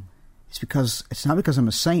me. It's not because I'm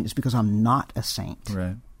a saint. It's because I'm not a saint.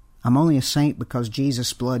 Right. I'm only a saint because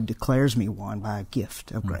Jesus' blood declares me one by a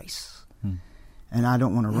gift of grace. And I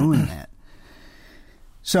don't want to ruin that.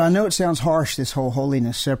 So I know it sounds harsh, this whole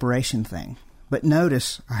holiness separation thing. But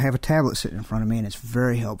notice, I have a tablet sitting in front of me, and it's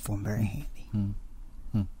very helpful and very handy.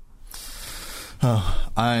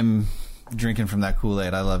 Oh, I'm drinking from that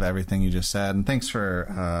Kool-Aid. I love everything you just said. And thanks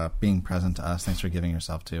for being present to us. Thanks for giving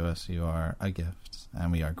yourself to us. You are a gift,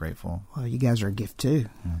 and we are grateful. Well, you guys are a gift, too.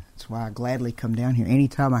 That's why I gladly come down here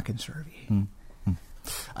anytime I can serve you.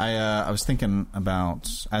 I was thinking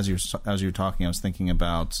about, as you were talking, I was thinking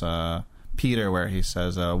about Peter, where he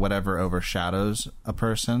says, whatever overshadows a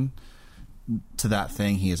person, to that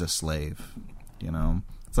thing he is a slave. You know,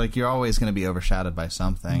 it's like you're always going to be overshadowed by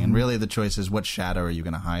something. And really the choice is, what shadow are you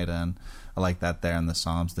going to hide in? I like that there in the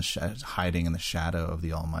Psalms, hiding in the shadow of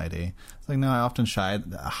the Almighty. It's like, no, I often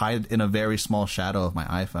hide in a very small shadow of my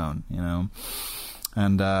iPhone, you know.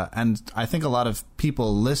 And I think a lot of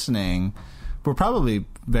people listening were probably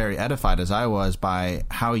very edified, as I was, by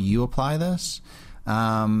how you apply this.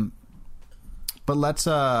 But let's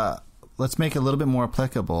make it a little bit more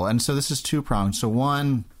applicable. And so this is two-pronged. So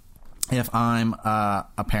one, if I'm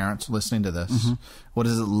a parent listening to this, what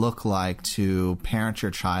does it look like to parent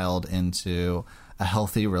your child into a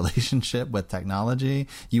healthy relationship with technology?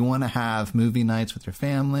 You want to have movie nights with your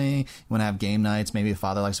family. You want to have game nights. Maybe a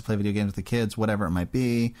father likes to play video games with the kids, whatever it might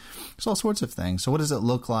be. There's all sorts of things. So what does it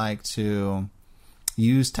look like to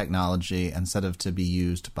use technology instead of to be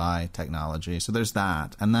used by technology. So there's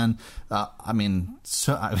that. And then,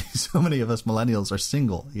 so many of us millennials are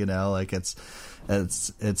single, like it's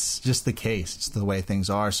just the case. It's the way things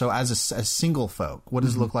are. So as a single folk, what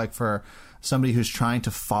does it look like for somebody who's trying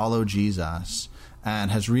to follow Jesus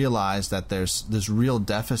and has realized that there's this real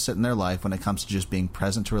deficit in their life when it comes to just being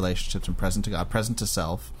present to relationships and present to God, present to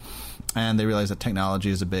self, and they realize that technology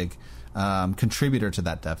is a big contributor to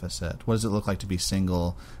that deficit? What does it look like to be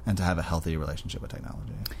single and to have a healthy relationship with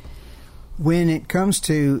technology? When it comes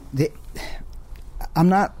to I'm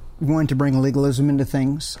not one to bring legalism into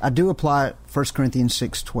things. I do apply 1 Corinthians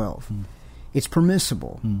 6:12. It's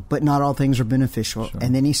permissible, but not all things are beneficial. Sure.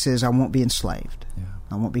 And then he says, I won't be enslaved. Yeah.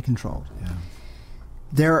 I won't be controlled.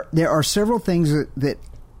 Yeah. There are several things that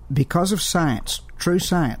because of science, true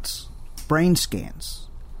science, brain scans,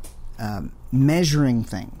 measuring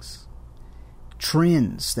things,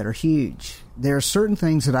 trends that are huge, there are certain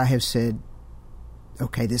things that I have said,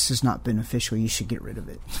 okay, this is not beneficial, you should get rid of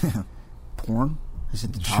it. Porn is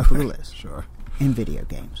at the top of the list. Sure. And video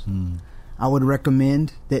games. I would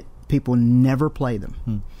recommend that people never play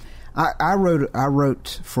them. I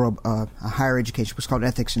wrote for a higher education. It was called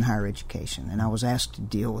Ethics in Higher Education, and I was asked to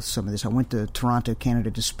deal with some of this. I went to Toronto, Canada,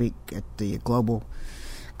 to speak at the Global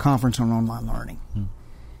Conference on Online Learning.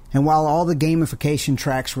 And while all the gamification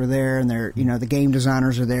tracks were there, and they're the game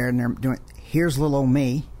designers are there, and they're doing, here's little old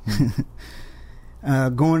me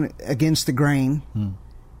going against the grain,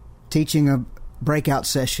 teaching a breakout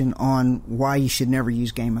session on why you should never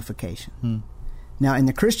use gamification. Now, in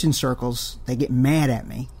the Christian circles, they get mad at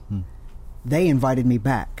me. They invited me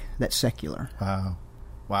back. That's secular. Wow.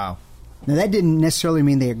 Now, that didn't necessarily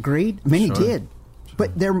mean they agreed. Many Sure. did.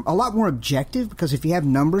 But they're a lot more objective, because if you have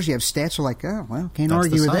numbers, you have stats, are like, oh, well, can't That's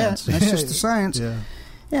argue the with that. science. That's just the science.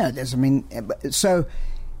 Yeah, it does. So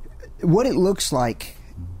what it looks like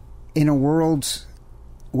in a world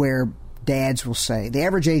where dads will say, the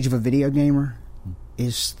average age of a video gamer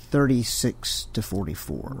is 36 to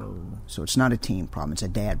 44. Whoa. So it's not a teen problem, it's a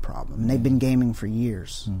dad problem. And they've been gaming for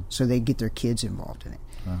years, so they get their kids involved in it.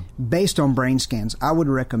 Wow. Based on brain scans, I would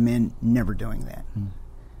recommend never doing that.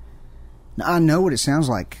 Now, I know what it sounds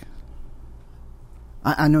like.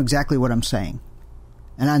 I know exactly what I'm saying.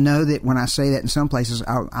 And I know that when I say that in some places,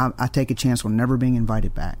 I take a chance on never being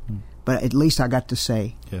invited back. But at least I got to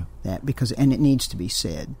say that, and it needs to be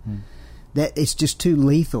said. That it's just too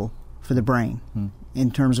lethal for the brain in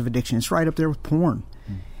terms of addiction. It's right up there with porn.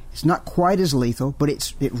 It's not quite as lethal, but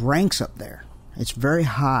it ranks up there. It's very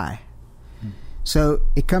high. So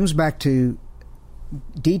it comes back to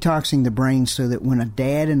detoxing the brain so that when a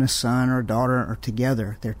dad and a son or a daughter are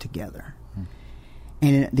together, they're together.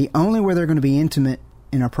 And the only way they're going to be intimate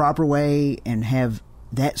in a proper way and have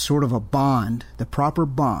that sort of a bond, the proper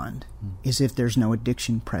bond, is if there's no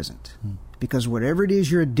addiction present. Because whatever it is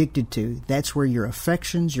you're addicted to, that's where your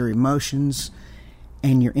affections, your emotions,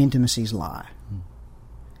 and your intimacies lie.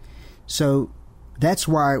 So that's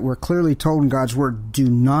why we're clearly told in God's Word, do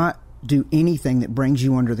not do anything that brings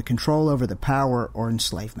you under the control over the power or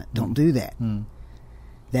enslavement. Don't do that.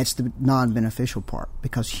 That's the non-beneficial part,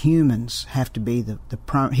 because humans have to be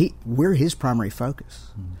we're his primary focus.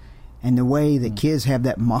 And the way that kids have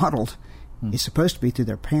that modeled is supposed to be through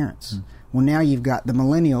their parents. Well, now you've got the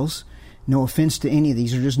millennials. No offense to any of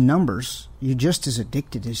these, are just numbers. You're just as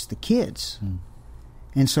addicted as the kids.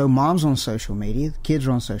 And so mom's on social media, the kids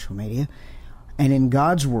are on social media, and in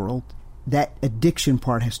God's world, that addiction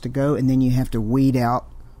part has to go, and then you have to weed out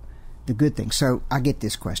the good things. So I get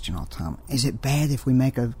this question all the time. Is it bad if we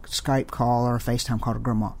make a Skype call or a FaceTime call to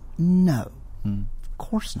grandma? No, of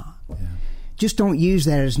course not. Just don't use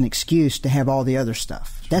that as an excuse to have all the other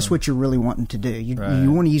stuff. Sure. That's what you're really wanting to do. You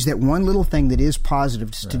want to use that one little thing that is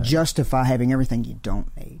positive to justify having everything you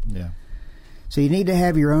don't need. So you need to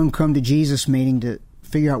have your own come to Jesus meeting to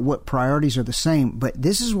figure out what priorities are the same. But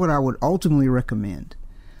this is what I would ultimately recommend.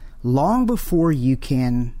 Long before you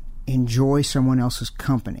can enjoy someone else's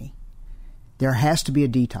company, there has to be a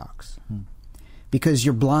detox. Because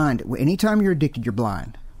you're blind. Anytime you're addicted, you're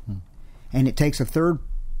blind. And it takes a third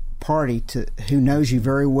party who knows you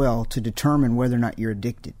very well to determine whether or not you're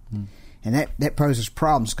addicted. And that poses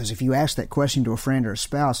problems, because if you ask that question to a friend or a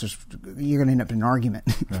spouse, you're going to end up in an argument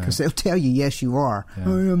because they'll tell you, yes, you are. I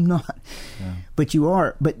am not. But you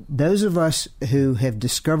are. But those of us who have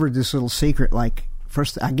discovered this little secret, like,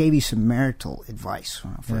 first, I gave you some marital advice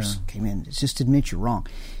when I first came in. It's just admit you're wrong.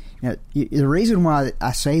 Now, the reason why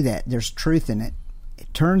I say that, there's truth in it.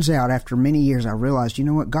 It turns out after many years, I realized, you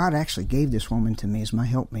know what? God actually gave this woman to me as my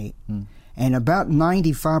helpmate. And about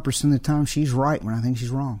 95% of the time, she's right when I think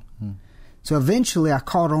she's wrong. So eventually I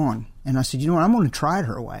caught on, and I said, you know what, I'm going to try it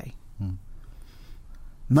her way.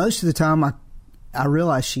 Most of the time I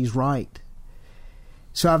realize she's right.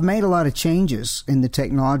 So I've made a lot of changes in the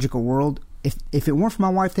technological world. If it weren't for my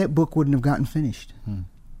wife, that book wouldn't have gotten finished.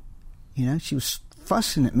 You know, she was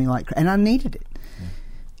fussing at me and I needed it.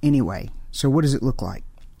 Anyway, so what does it look like?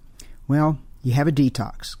 Well, you have a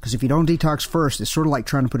detox, because if you don't detox first, it's sort of like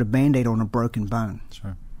trying to put a Band-Aid on a broken bone.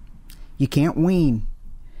 Sure. You can't wean.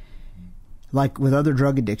 Like with other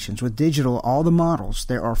drug addictions, with digital, all the models,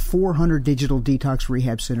 there are 400 digital detox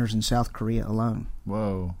rehab centers in South Korea alone.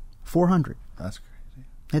 Whoa. 400. That's crazy.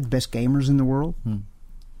 They're the best gamers in the world.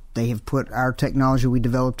 They have put our technology we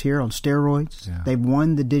developed here on steroids. Yeah. They've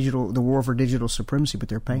won the war for digital supremacy, but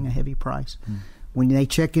they're paying a heavy price. When they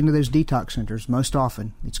check into those detox centers, most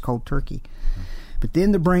often it's cold turkey. But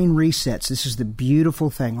then the brain resets. This is the beautiful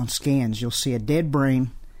thing. On scans, you'll see a dead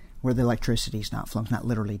brain where the electricity is not flowing, not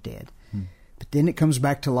literally dead. But then it comes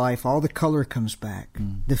back to life. All the color comes back.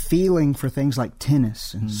 The feeling for things like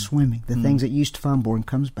tennis and swimming, the things that used to fun boring,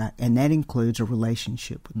 comes back. And that includes a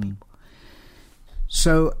relationship with people.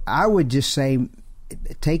 So I would just say,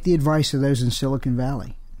 take the advice of those in Silicon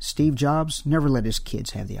Valley. Steve Jobs never let his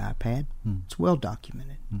kids have the iPad. It's well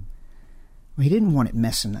documented. Well, he didn't want it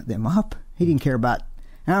messing them up. He didn't care about...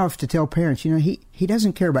 Now I have to tell parents, you know, he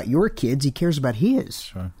doesn't care about your kids. He cares about his.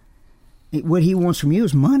 Sure. What he wants from you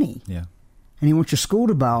is money. Yeah. And he wants your school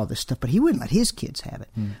to buy all this stuff, but he wouldn't let his kids have it.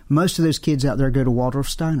 Most of those kids out there go to Waldorf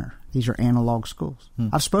Steiner. These are analog schools.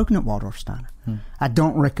 I've spoken at Waldorf Steiner. I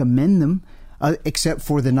don't recommend them, except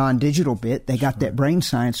for the non-digital bit. They got that brain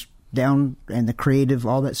science down and the creative,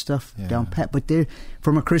 all that stuff down pat. But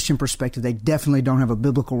from a Christian perspective, they definitely don't have a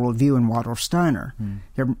biblical worldview in Waldorf Steiner.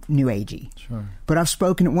 They're new agey. Sure. But I've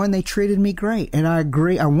spoken at one. They treated me great. And I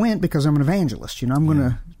agree. I went because I'm an evangelist. You know, I'm going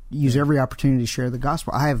to use every opportunity to share the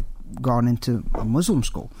gospel. I have gone into a Muslim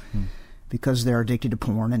school because they're addicted to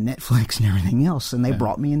porn and Netflix and everything else, and they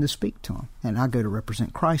brought me in to speak to them. And I go to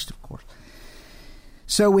represent Christ, of course.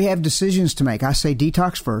 So we have decisions to make. I say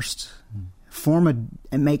detox first, form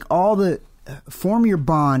your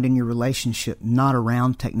bond in your relationship, not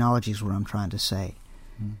around technology is what I'm trying to say.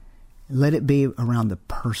 Let it be around the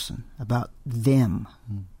person, about them.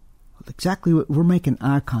 Exactly what we're making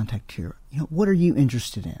eye contact here. You know, what are you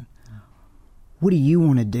interested in? What do you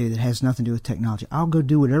want to do that has nothing to do with technology? I'll go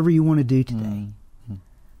do whatever you want to do today.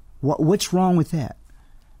 What's wrong with that?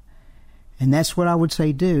 And that's what I would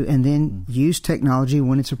say do. And then use technology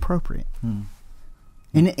when it's appropriate. And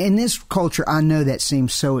in this culture, I know that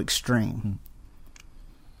seems so extreme.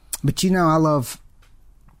 But, you know, I love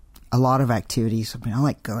a lot of activities. I mean, I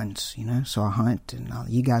like guns, you know, so I hunt. And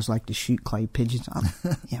you guys like to shoot clay pigeons.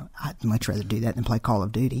 I'd much rather do that than play Call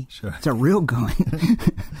of Duty. Sure. It's a real gun.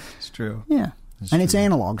 It's true. Yeah. It's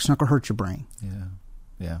analog. It's not going to hurt your brain.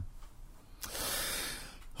 Yeah.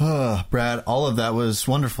 Brad, all of that was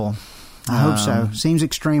wonderful. I hope so. Seems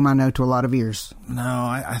extreme, I know, to a lot of ears. No,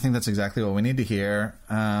 I think that's exactly what we need to hear.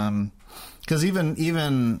 Because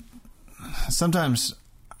even sometimes,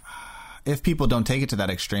 if people don't take it to that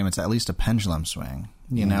extreme, it's at least a pendulum swing.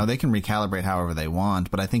 You know, they can recalibrate however they want,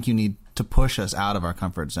 but I think you need to push us out of our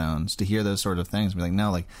comfort zones to hear those sort of things. Be like,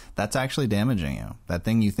 no, like that's actually damaging you. That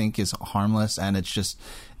thing you think is harmless and it's just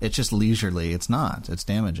leisurely. It's not. It's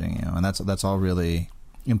damaging you, and that's all really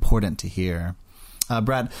important to hear.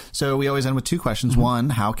 Brad, so we always end with two questions. One,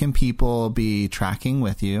 how can people be tracking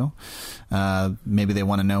with you? Maybe they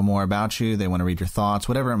want to know more about you. They want to read your thoughts,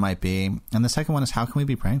 whatever it might be. And the second one is, how can we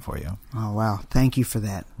be praying for you? Oh, wow. Thank you for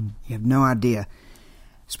that. You have no idea,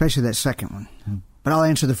 especially that second one. But I'll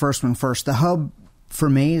answer the first one first. The hub for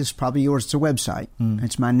me is probably yours. It's a website.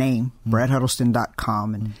 It's my name,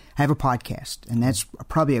 bradhuddleston.com. And I have a podcast, and that's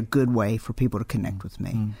probably a good way for people to connect with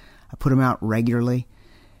me. I put them out regularly.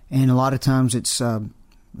 And a lot of times it's,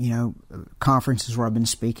 conferences where I've been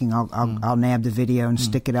speaking. I'll nab the video and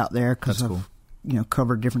stick it out there because I've,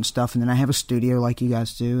 covered different stuff. And then I have a studio like you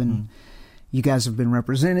guys do. And you guys have been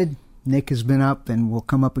represented. Nick has been up and will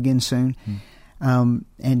come up again soon. And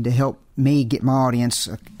to help me get my audience,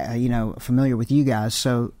 familiar with you guys.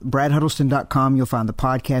 So bradhuddleston.com, you'll find the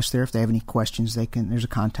podcast there. If they have any questions, there's a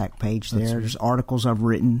contact page there. Right. There's articles I've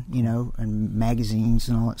written, and magazines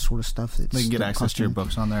and all that sort of stuff. They can get access to your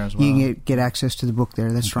books on there as well. You can get access to the book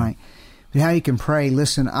there. That's right. But how you can pray,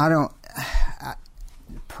 listen,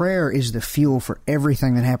 prayer is the fuel for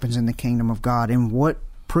everything that happens in the kingdom of God. And what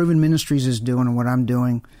Proven Ministries is doing and what I'm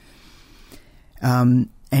doing,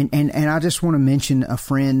 And I just want to mention a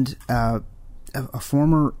friend, a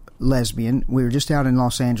former lesbian. We were just out in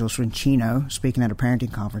Los Angeles in Chino speaking at a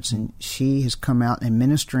parenting conference, and she has come out and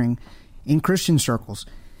ministering in Christian circles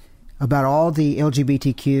about all the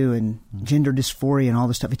LGBTQ and gender dysphoria and all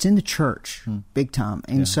this stuff. It's in the church, big time.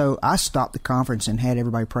 And so I stopped the conference and had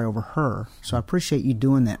everybody pray over her. So I appreciate you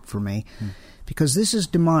doing that for me, because this is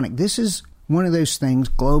demonic. This is one of those things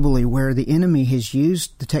globally where the enemy has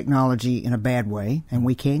used the technology in a bad way, and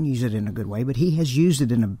we can use it in a good way, but he has used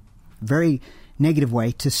it in a very negative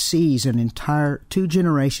way to seize an entire 2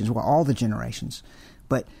 generations, well, all the generations,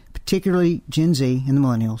 but particularly Gen Z and the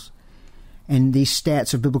millennials. And these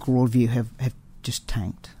stats of biblical worldview have just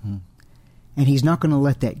tanked. And he's not going to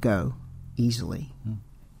let that go easily.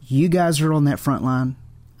 You guys are on that front line.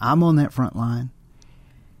 I'm on that front line.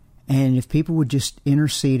 And if people would just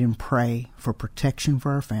intercede and pray for protection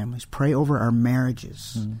for our families, pray over our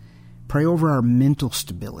marriages, pray over our mental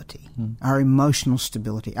stability, our emotional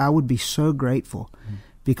stability, I would be so grateful,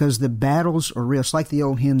 because the battles are real. It's like the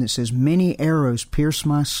old hymn that says, many arrows pierce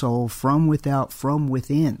my soul from without, from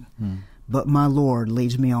within. But my Lord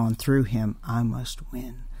leads me on. Through him I must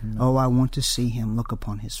win. Oh, I want to see him, look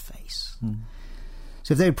upon his face.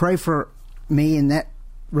 So if they pray for me in that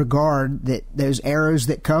regard, that those arrows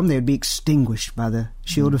that come, they would be extinguished by the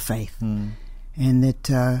shield of faith. And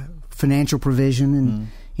that financial provision, and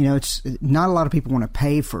you know, it's not a lot of people want to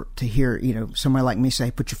pay to hear, you know, somebody like me say,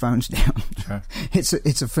 put your phones down. Sure.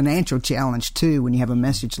 It's a financial challenge too when you have a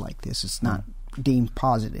message like this. It's not deemed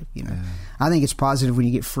positive, you know. I think it's positive when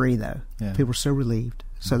you get free, though. People are so relieved.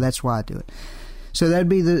 So that's why I do it. So that'd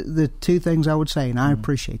be the 2 things I would say, and I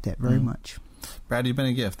appreciate that very much. Brad, you've been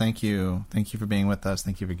a gift. Thank you. Thank you for being with us.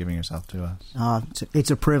 Thank you for giving yourself to us. It's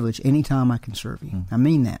a privilege anytime I can serve you. I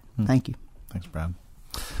mean that. Thank you. Thanks, Brad.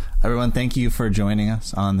 Everyone, thank you for joining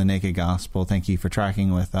us on The Naked Gospel. Thank you for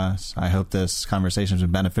tracking with us. I hope this conversation has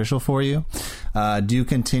been beneficial for you. Do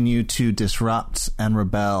continue to disrupt and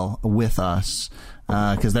rebel with us,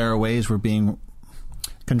 because there are ways we're being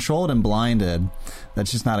controlled and blinded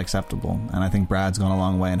that's just not acceptable. And I think Brad's gone a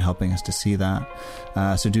long way in helping us to see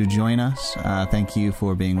that. So do join us. Thank you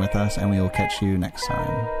for being with us, and we will catch you next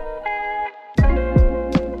time.